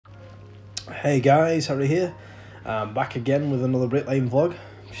Hey guys, Harry here. Back again with another Bricklaying vlog.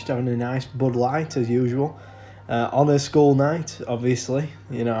 Just having a nice Bud Light as usual. On a school night, obviously.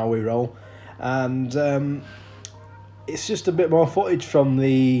 You know how we roll. And it's just a bit more footage from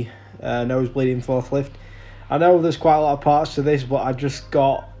the nose bleeding forklift. I know there's quite a lot of parts to this, but I just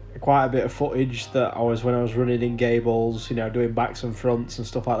got quite a bit of footage that when I was running in gables, you know, doing backs and fronts and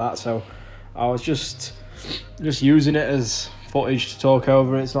stuff like that. So I was just using it as footage to talk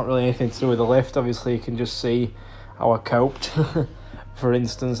over. It's not really anything to do with the lift. Obviously you can just see how I coped for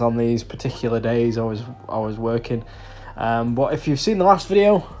instance on these particular days I was working. But if you've seen the last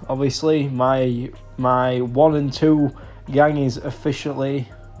video, obviously my 1 and 2 gang is officially,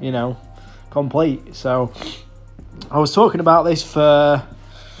 you know, complete. So I was talking about this for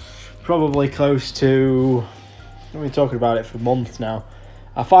probably close to, I've been talking about it for months now.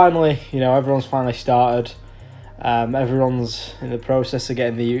 I finally, you know, everyone's finally started. Everyone's in the process of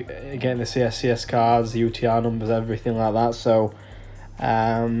getting the CSCS cards, the UTR numbers, everything like that. So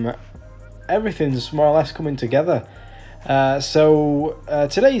everything's more or less coming together. So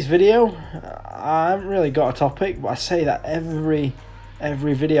today's video, I haven't really got a topic, but I say that every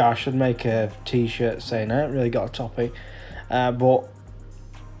video I should make a t-shirt saying I haven't really got a topic. But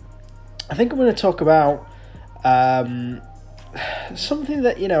I think I'm going to talk about something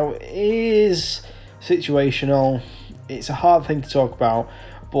that, you know, is situational. It's a hard thing to talk about,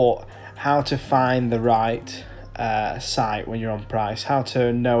 but how to find the right site when you're on price, how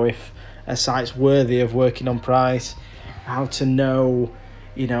to know if a site's worthy of working on price, how to know,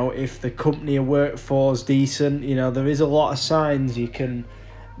 you know, if the company you work for is decent. You know, there is a lot of signs you can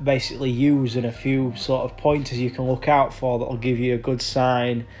basically use and a few sort of pointers you can look out for that will give you a good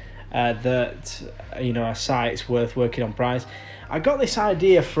sign that, you know, a site's worth working on price. I got this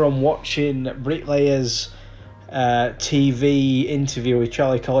idea from watching Bricklayer's TV interview with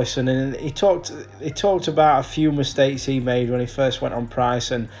Charlie Collison, and he talked about a few mistakes he made when he first went on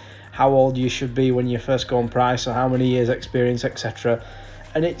price and how old you should be when you first go on price, or how many years experience, etc.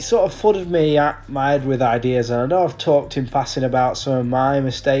 And it sort of flooded my head with ideas. And I know I've talked in passing about some of my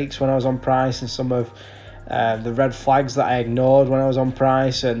mistakes when I was on price and some of the red flags that I ignored when I was on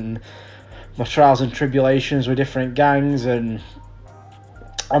price, and my trials and tribulations with different gangs. And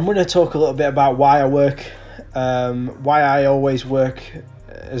I'm going to talk a little bit about why I always work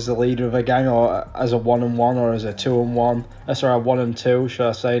as the leader of a gang, or as a 1-on-1, or as a 2-on-1. Sorry, a 1 and 2, should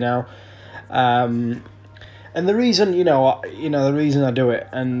I say now? And the reason, the reason I do it,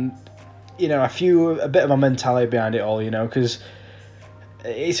 and you know, a bit of my mentality behind it all, you know, because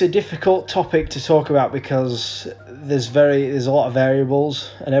it's a difficult topic to talk about because there's a lot of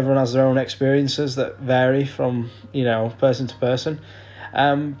variables, and everyone has their own experiences that vary from, you know, person to person.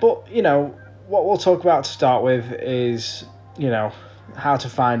 But you know, what we'll talk about to start with is, you know, how to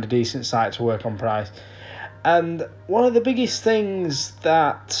find a decent site to work on price. And one of the biggest things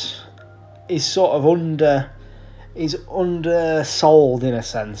that is sort of undersold in a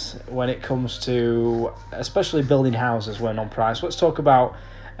sense when it comes to especially building houses when on price. Let's talk about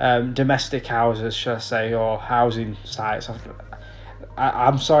domestic houses, shall I say, or housing sites.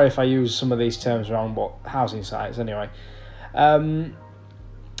 I'm sorry if I use some of these terms wrong, but housing sites anyway.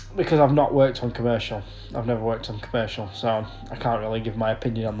 Because I've not worked on commercial. I've never worked on commercial, so I can't really give my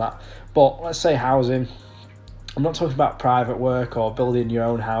opinion on that. But let's say housing. I'm not talking about private work or building your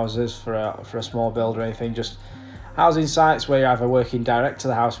own houses for a small build or anything, just housing sites where you're either working direct to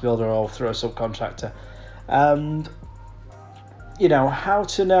the house builder or through a subcontractor. And you know, how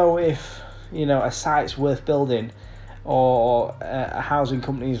to know if, you know, a site's worth building, or a housing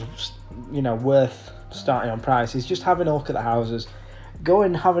company's, you know, worth starting on price, is just having a look at the houses. Go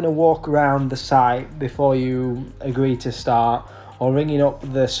and having a walk around the site before you agree to start, or ringing up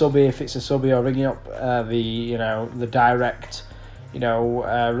the subby if it's a subby, or ringing up the direct, you know,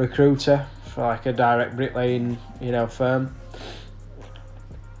 recruiter for like a direct bricklaying, you know, firm.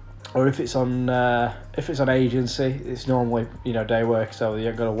 Or if it's on agency, it's normally, you know, day work, so you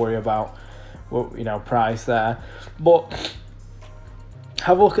ain't got to worry about, you know, price there. But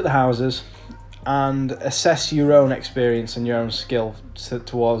have a look at the houses and assess your own experience and your own skill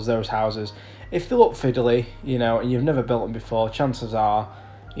towards those houses. If they look fiddly, you know, and you've never built them before, chances are,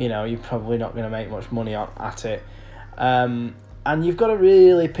 you know, you're probably not going to make much money at it. And you've got to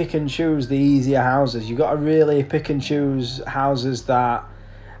really pick and choose the easier houses. You've got to really pick and choose houses that,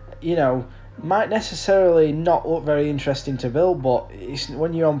 you know, might necessarily not look very interesting to build, but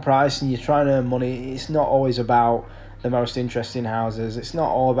when you're on price and you're trying to earn money, it's not always about the most interesting houses. It's not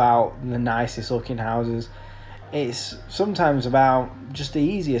all about the nicest looking houses. It's sometimes about just the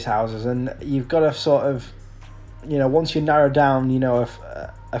easiest houses, and you've got to sort of, you know, once you narrow down, you know,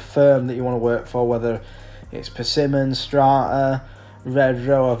 a firm that you want to work for, whether it's Persimmon, Strata,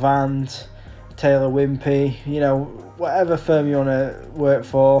 Redrow, Avant, Taylor Wimpey, you know, whatever firm you want to work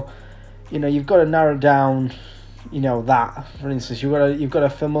for, you know, you've got to narrow down, you know, that. For instance, you've got to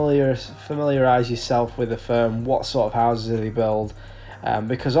familiarize yourself with the firm. What sort of houses do they build?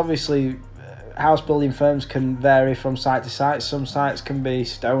 Because obviously, house building firms can vary from site to site. Some sites can be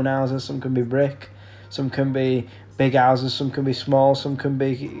stone houses, some can be brick, some can be big houses, some can be small, some can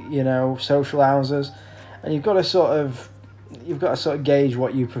be, you know, social houses, and you've got to sort of gauge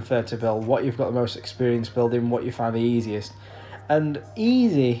what you prefer to build, what you've got the most experience building, what you find the easiest. And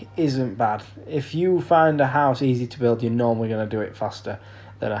easy isn't bad. If you find a house easy to build, you're normally going to do it faster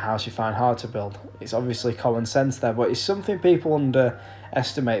than a house you find hard to build. It's obviously common sense there, but it's something people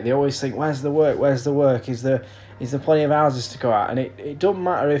underestimate. They always think, where's the work? Where's the work? Is there plenty of houses to go at? And it doesn't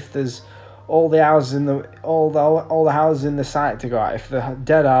matter if there's all the houses in the houses in the site to go at. If they're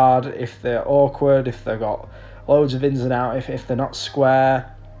dead hard, if they're awkward, if they've got loads of ins and outs, if they're not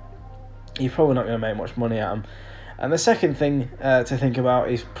square, you're probably not going to make much money at them. And the second thing to think about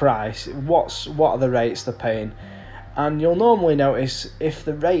is price. What are the rates they're paying? And you'll normally notice if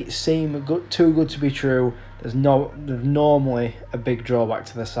the rates seem too good to be true, there's normally a big drawback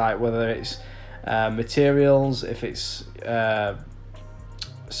to the site, whether it's materials, if it's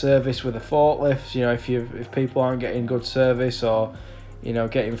service with the forklifts, you know, if people aren't getting good service or, you know,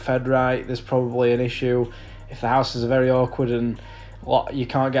 getting fed right, there's probably an issue. If the houses are very awkward and you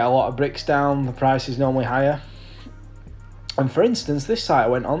can't get a lot of bricks down, the price is normally higher. And for instance, this site I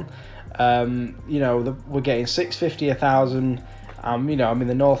went on, you know, we're getting 650, 1,000. You know, I'm in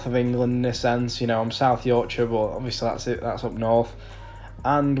the north of England in a sense. You know, I'm South Yorkshire, but obviously that's up north.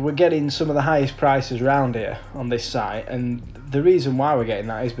 And we're getting some of the highest prices around here on this site. And the reason why we're getting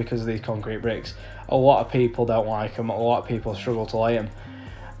that is because of these concrete bricks. A lot of people don't like them. A lot of people struggle to lay them.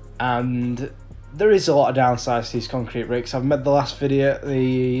 And there is a lot of downsides to these concrete bricks. I've made the last video,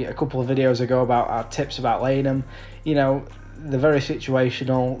 a couple of videos ago, about our tips about laying them. You know, they're very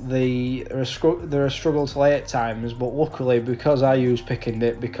situational. They're a struggle to lay at times, but luckily, because I use pick and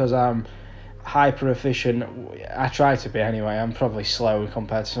dip, because I'm hyper efficient, I try to be anyway. I'm probably slow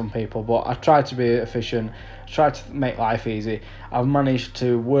compared to some people, but I try to be efficient. I try to make life easy. I've managed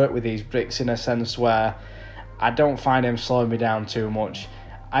to work with these bricks in a sense where I don't find them slowing me down too much.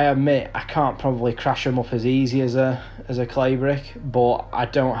 I admit I can't probably crash them up as easy as a clay brick, but I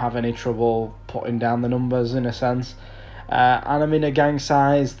don't have any trouble putting down the numbers in a sense. And I'm in a gang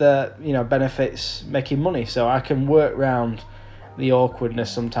size that, you know, benefits making money, so I can work around the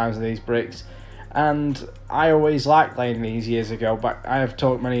awkwardness sometimes of these bricks. And I always liked laying these years ago, but I have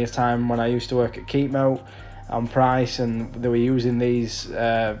talked many a time when I used to work at Keepmoat on Price, and they were using these,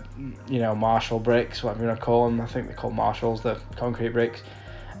 you know, Marshall bricks, whatever you want to call them. I think they're called Marshalls, the concrete bricks.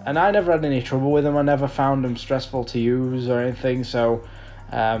 And I never had any trouble with them. I never found them stressful to use or anything. So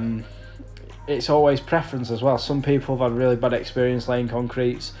it's always preference as well. Some people have had really bad experience laying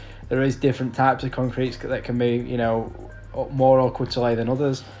concretes. There is different types of concretes that can be, you know, more awkward to lay than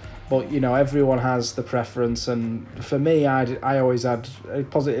others. But, you know, everyone has the preference. And for me, I always had a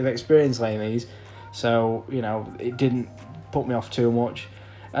positive experience laying these. So, you know, it didn't put me off too much.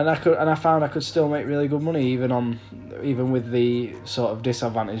 And I found I could still make really good money even with the sort of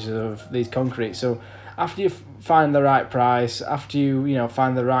disadvantages of these concrete. So after you find the right price, after you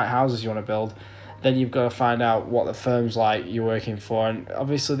find the right houses you want to build, then you've got to find out what the firm's like you're working for. And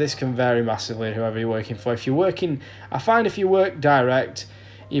obviously this can vary massively whoever you're working for. I find if you work direct,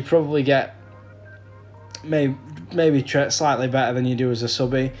 you probably get maybe slightly better than you do as a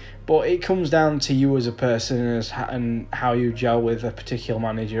subby, but it comes down to you as a person and how you gel with a particular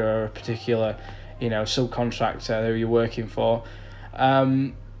manager or a particular, you know, subcontractor who you're working for.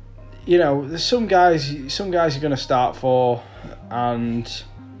 You know, there's some guys you're going to start for, and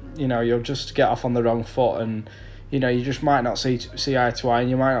you know, you'll just get off on the wrong foot, and you know, you just might not see eye to eye, and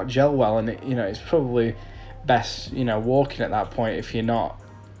you might not gel well, and you know, it's probably best, you know, walking at that point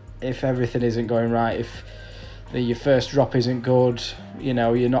if everything isn't going right, if your first drop isn't good, you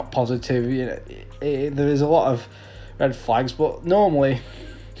know, you're not positive, you know, there is a lot of red flags. But normally,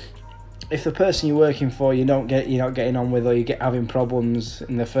 if the person you're working for you're not getting on with, or you having problems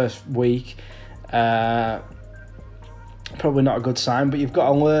in the first week, probably not a good sign. But you've got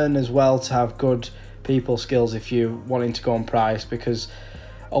to learn as well to have good people skills if you're wanting to go on Price, because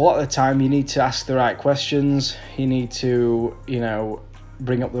a lot of the time you need to ask the right questions, you need to, you know,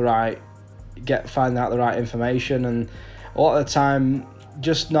 bring up find out the right information, and a lot of the time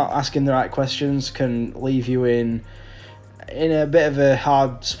just not asking the right questions can leave you in a bit of a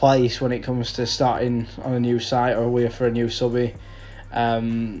hard place when it comes to starting on a new site or for a new subby.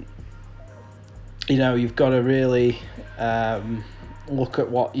 You've got to really look at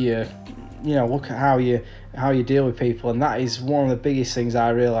what look at how you deal with people, and that is one of the biggest things I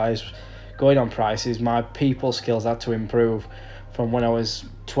realised going on price is my people skills had to improve from when I was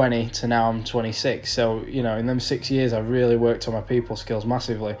 20 to now I'm 26. So in them 6 years I've really worked on my people skills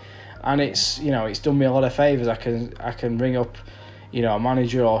massively, and it's done me a lot of favours. I can ring up a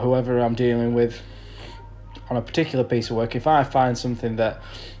manager or whoever I'm dealing with on a particular piece of work. If I find something that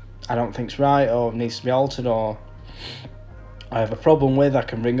I don't think's right or needs to be altered or I have a problem with, I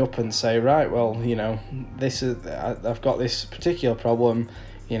can ring up and say, right, well, I've got this particular problem.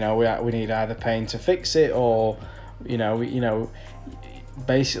 We need either paying to fix it or,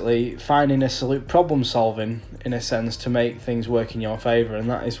 basically finding problem solving in a sense to make things work in your favour. And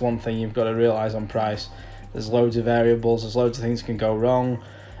that is one thing you've got to realise on price. There's loads of variables. There's loads of things can go wrong,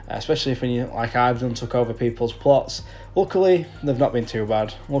 especially if when you, like I've done, took over people's plots. Luckily, they've not been too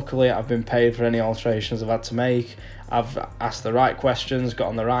bad. Luckily, I've been paid for any alterations I've had to make. I've asked the right questions, got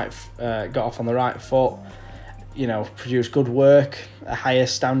off on the right foot. Produced good work, a higher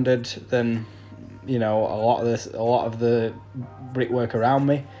standard than a lot of the brickwork around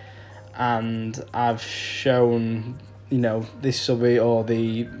me, and I've shown this subby or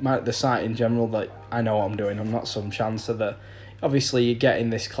the site in general that I know what I'm doing. I'm not some chancer that obviously you get in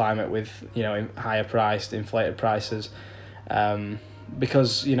this climate with higher priced, inflated prices,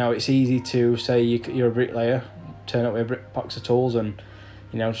 because it's easy to say you're a bricklayer, turn up with a brick box of tools and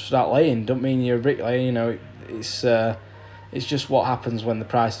start laying. Don't mean you're a bricklayer. It's just what happens when the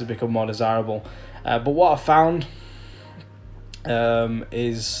prices become more desirable. But what I found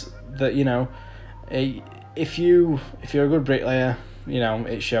is that if you're a good bricklayer,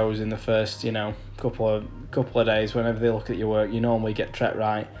 it shows in the first couple of days. Whenever they look at your work, you normally get treat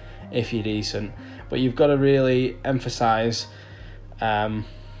right if you're decent. But you've got to really emphasise when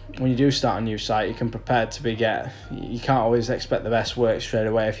you do start a new site, you can prepare to you can't always expect the best work straight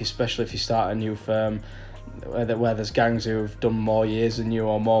away, especially if you start a new firm where there's gangs who've done more years than you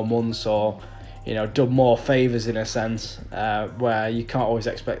or more months or done more favours in a sense, where you can't always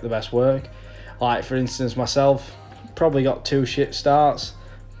expect the best work. Like for instance, myself, probably got two shit plots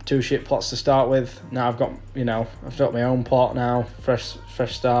to start with. Now I've got my own plot now, fresh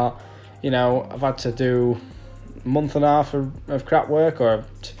start. I've had to do a month and a half of crap work, or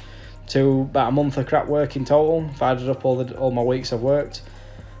about a month of crap work in total if I added up all my weeks I've worked,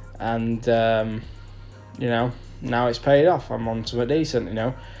 and now it's paid off. I'm on something decent,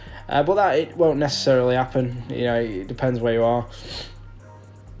 but that it won't necessarily happen. It depends where you are,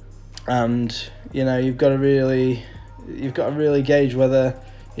 and you've got to really gauge whether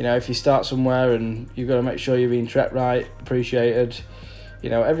if you start somewhere, and you've got to make sure you're being treated right, appreciated,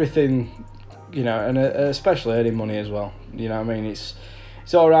 everything, and especially earning money as well.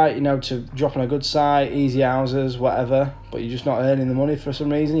 It's all right, to drop on a good site, easy houses, whatever, but you're just not earning the money for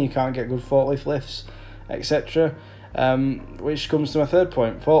some reason. You can't get good forklift lifts, etc. Which comes to my third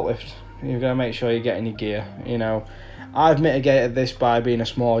point, forklift. You've got to make sure you're getting your gear. I've mitigated this by being a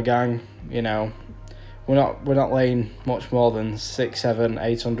smaller gang. We're not laying much more than 600, 700,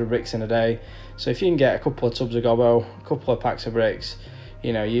 800 bricks in a day. So if you can get a couple of tubs of gobbo, a couple of packs of bricks,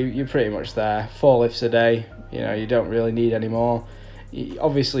 you're pretty much there. 4 lifts a day. You don't really need any more.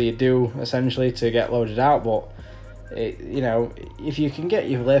 Obviously you do essentially to get loaded out, but if you can get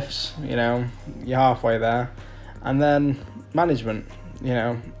your lifts, you're halfway there. And then management,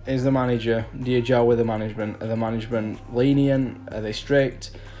 is the manager, do you gel with the management? Are the management lenient? Are they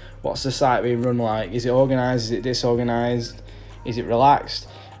strict? What's the site being run like? Is it organised? Is it disorganised? Is it relaxed?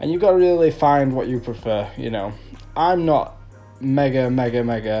 And you've got to really find what you prefer. I'm not mega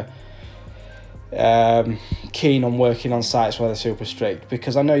keen on working on sites where they're super strict,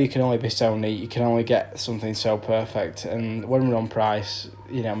 because I know you can only be so neat, you can only get something so perfect, and when we're on price,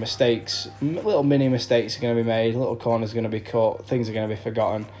 mistakes, little mini mistakes are going to be made, little corners are going to be cut, things are going to be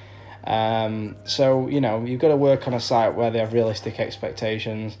forgotten. So you've got to work on a site where they have realistic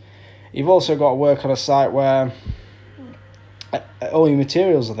expectations. You've also got to work on a site where all your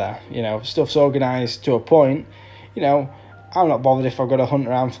materials are there, stuff's organised to a point. I'm not bothered if I've got to hunt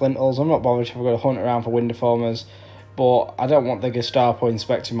around for lintels, I'm not bothered if I've got to hunt around for window formers, but I don't want the Gestapo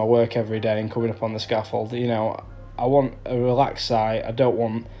inspecting my work every day and coming up on the scaffold. I want a relaxed site. I don't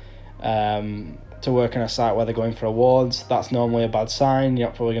want to work on a site where they're going for awards. That's normally a bad sign. You're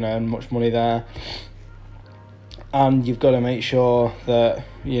not probably going to earn much money there. And you've got to make sure that,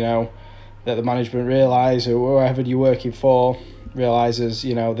 that the management realise, or whoever you're working for realises,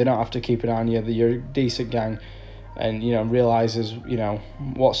 they don't have to keep an eye on you, that you're a decent gang, and realises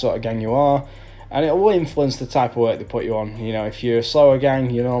what sort of gang you are, and it will influence the type of work they put you on. You know, if you're a slower gang,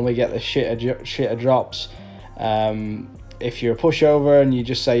 you normally get the shitter drops. If you're a pushover and you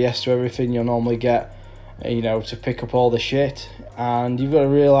just say yes to everything, you'll normally get, you know, to pick up all the shit. And you've got to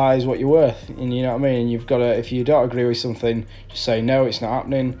realise what you're worth, and you know what I mean. You've got to, if you don't agree with something, just say no, it's not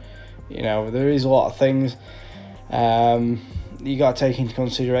happening. You know, there is a lot of things you got to take into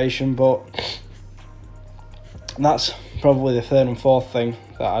consideration, but that's probably the third and fourth thing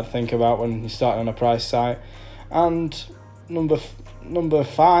that I'd think about when you're starting on a price site. And number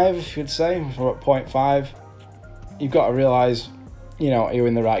 5, if you'd say, we're at point 5, you've got to realise, you know, are you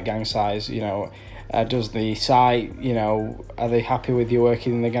in the right gang size? You know, does the site, you know, are they happy with you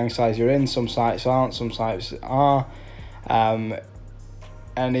working in the gang size you're in? Some sites aren't, some sites are.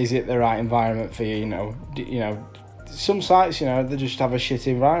 And is it the right environment for you? You know, some sites, you know, they just have a shit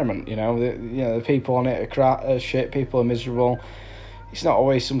environment. You know, the people on it are shit. People are miserable. It's not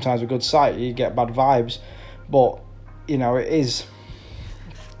always sometimes a good site. You get bad vibes, but you know, it is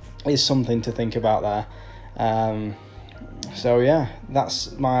something to think about there. So yeah,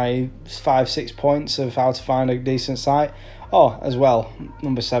 that's my 5-6 points of how to find a decent site. Oh, as well,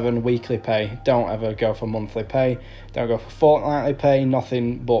 number 7, weekly pay. Don't ever go for monthly pay. Don't go for fortnightly pay.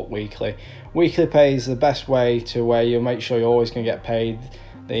 Nothing but weekly. Weekly pay is the best way to where you make sure you're always going to get paid.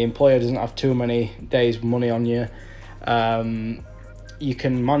 The employer doesn't have too many days money on you. You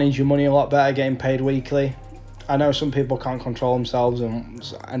can manage your money a lot better getting paid weekly. I know some people can't control themselves and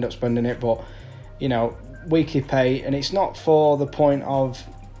end up spending it, but you know, weekly pay, and it's not for the point of,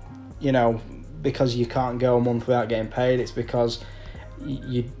 you know, because you can't go a month without getting paid. It's because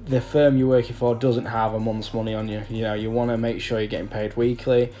the firm you're working for doesn't have a month's money on you. You know, you want to make sure you're getting paid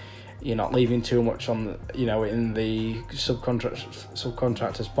weekly. You're not leaving too much on the, you know, in the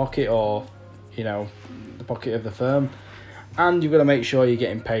subcontractor's pocket, or you know, the pocket of the firm. And you've got to make sure you're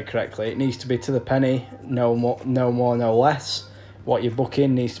getting paid correctly. It needs to be to the penny, no more, no less. What you're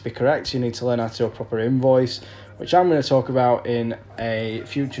booking needs to be correct. You need to learn how to do a proper invoice, which I'm going to talk about in a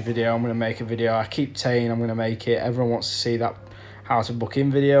future video. I'm going to make a video. I keep saying I'm going to make it. Everyone wants to see that how to book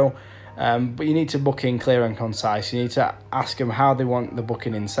in video. But you need to book in clear and concise. You need to ask them how they want the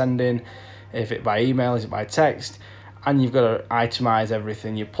booking in sending. If it by email, is it by text? And you've got to itemize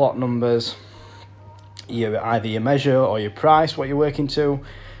everything. Your plot numbers, either your measure or your price, what you're working to.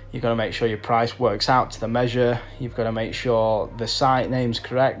 You've got to make sure your price works out to the measure. You've got to make sure the site name's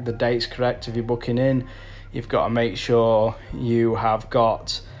correct, the date's correct if you're booking in. You've got to make sure you have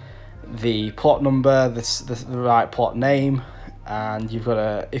got the plot number, the right plot name, and you've got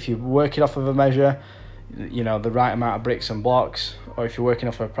to, if you're working off of a measure, you know, the right amount of bricks and blocks, or if you're working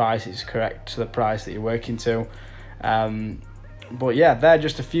off of a price, it's correct to the price that you're working to. But yeah, they're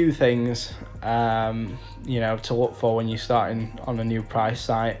just a few things, you know, to look for when you're starting on a new price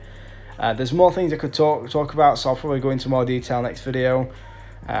site. There's more things I could talk about, so I'll probably go into more detail next video.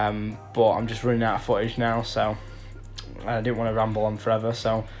 But I'm just running out of footage now, so I didn't want to ramble on forever.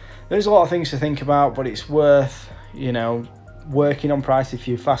 So there's a lot of things to think about, but it's worth, you know, working on price if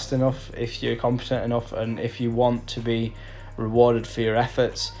you're fast enough, if you're competent enough, and if you want to be rewarded for your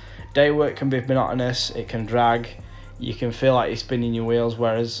efforts. Day work can be monotonous, it can drag. You can feel like you're spinning your wheels,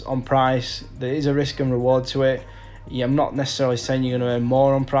 whereas on price, there is a risk and reward to it. Yeah, I'm not necessarily saying you're going to earn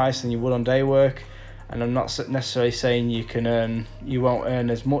more on price than you would on day work, and I'm not necessarily saying you won't earn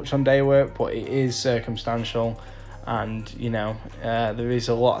as much on day work, but it is circumstantial, and you know, there is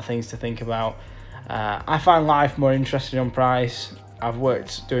a lot of things to think about. I find life more interesting on price. I've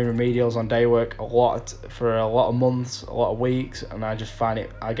worked doing remedials on day work for a lot of months, a lot of weeks, and I just find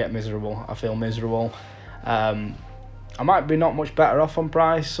I get miserable. I feel miserable. I might be not much better off on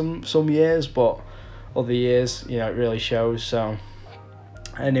price some years, but other years, you know, it really shows. So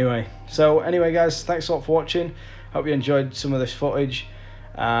anyway guys, thanks a lot for watching. Hope you enjoyed some of this footage.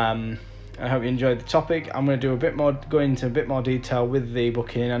 I hope you enjoyed the topic. I'm going to go into a bit more detail with the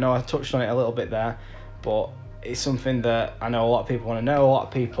booking. I know I touched on it a little bit there, but it's something that I know a lot of people want to know. A lot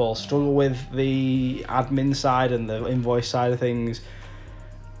of people struggle with the admin side and the invoice side of things,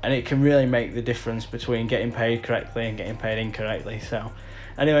 and it can really make the difference between getting paid correctly and getting paid incorrectly. So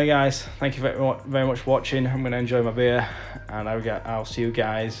anyway guys, thank you very much for watching. I'm going to enjoy my beer, and I'll see you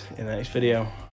guys in the next video.